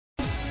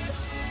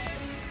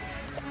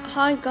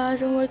Hi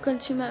guys, and welcome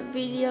to my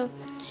video,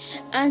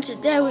 and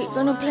today we're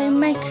gonna play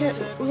Make It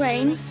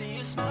Rain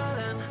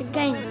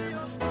again.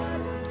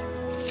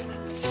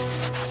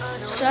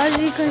 So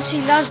as you can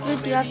see, last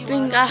video I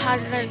think I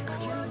had like,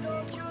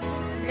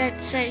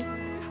 let's say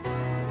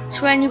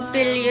 20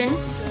 billion,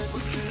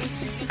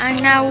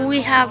 and now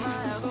we have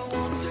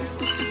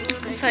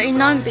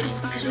 39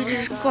 billion because we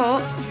just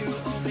got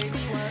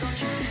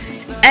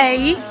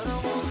a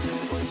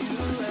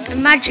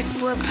magic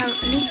ball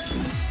apparently.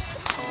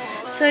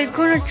 So you're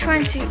gonna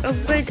try to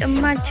upgrade a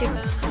magic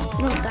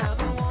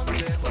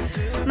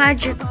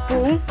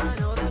ball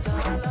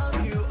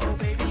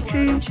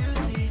to,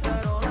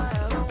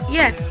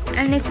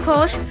 and it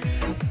costs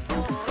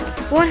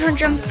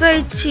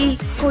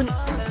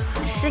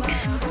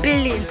 130.6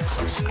 billion.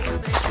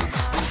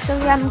 So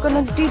I'm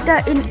gonna do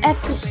that in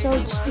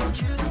episodes.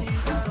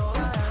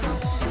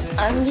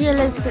 And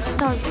let's get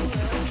started.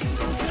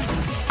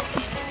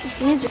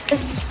 Music.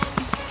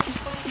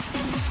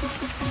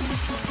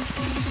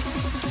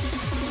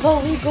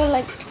 But we go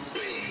like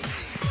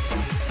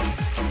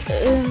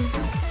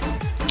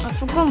I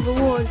forgot the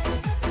word.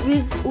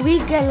 We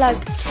get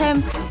like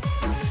 10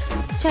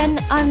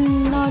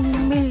 and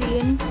 9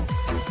 million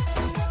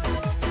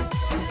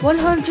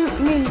 100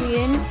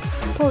 million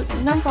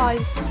 0.95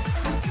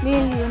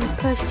 million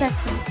per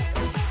second.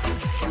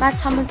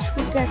 That's how much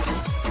we get.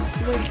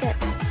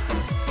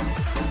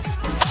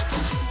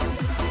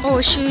 Oh,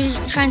 she's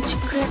trying to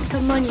collect the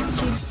money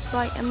to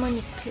buy a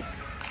money click.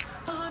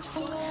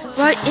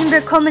 Write in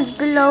the comments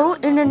below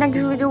in the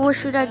next video what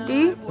should I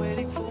do,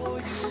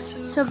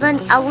 so then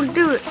I will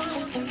do it.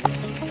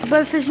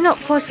 But if it's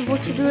not possible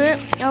to do it,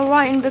 I'll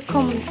write in the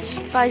comments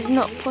that it's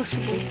not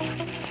possible.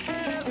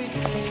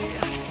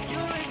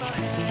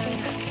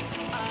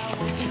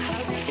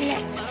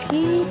 Let's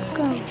keep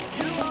going.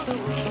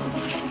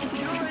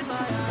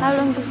 How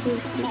long is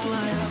this video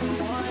now?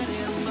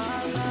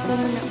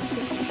 1 minute 50.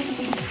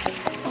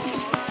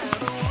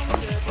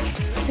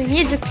 So you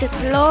need to click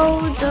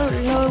loads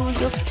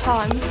of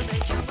time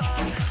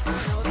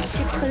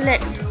to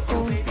collect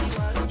for.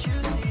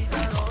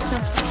 So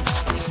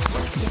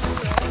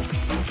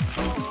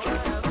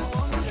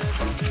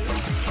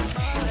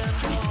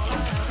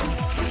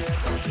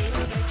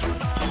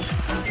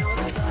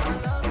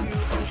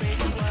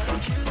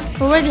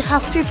we already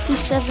have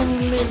 57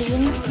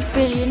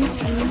 billion.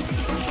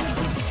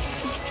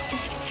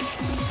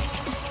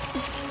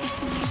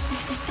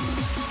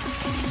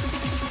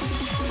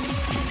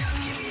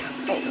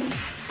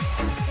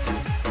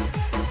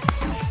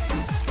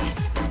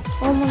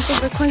 Oh my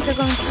god, the coins are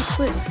going too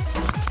quick.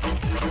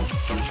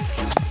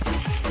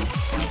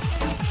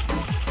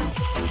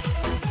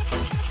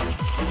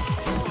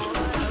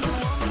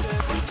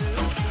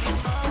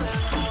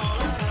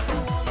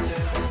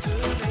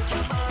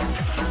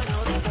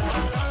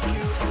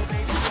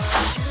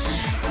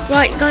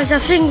 Right guys, I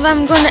think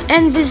I'm gonna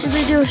end this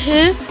video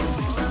here,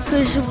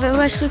 because the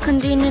rest we can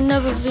do in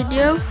another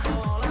video.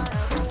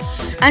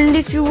 And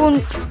if you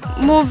want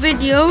more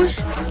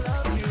videos,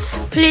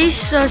 please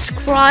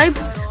subscribe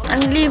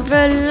and leave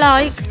a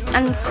like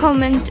and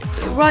comment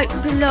right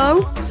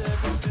below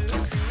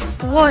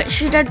what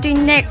should I do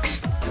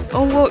next,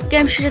 or what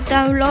game should I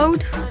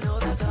download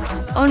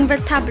on the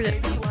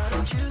tablet.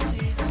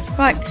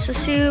 Right, so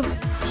see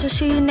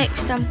you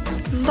next time.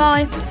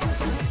 Bye.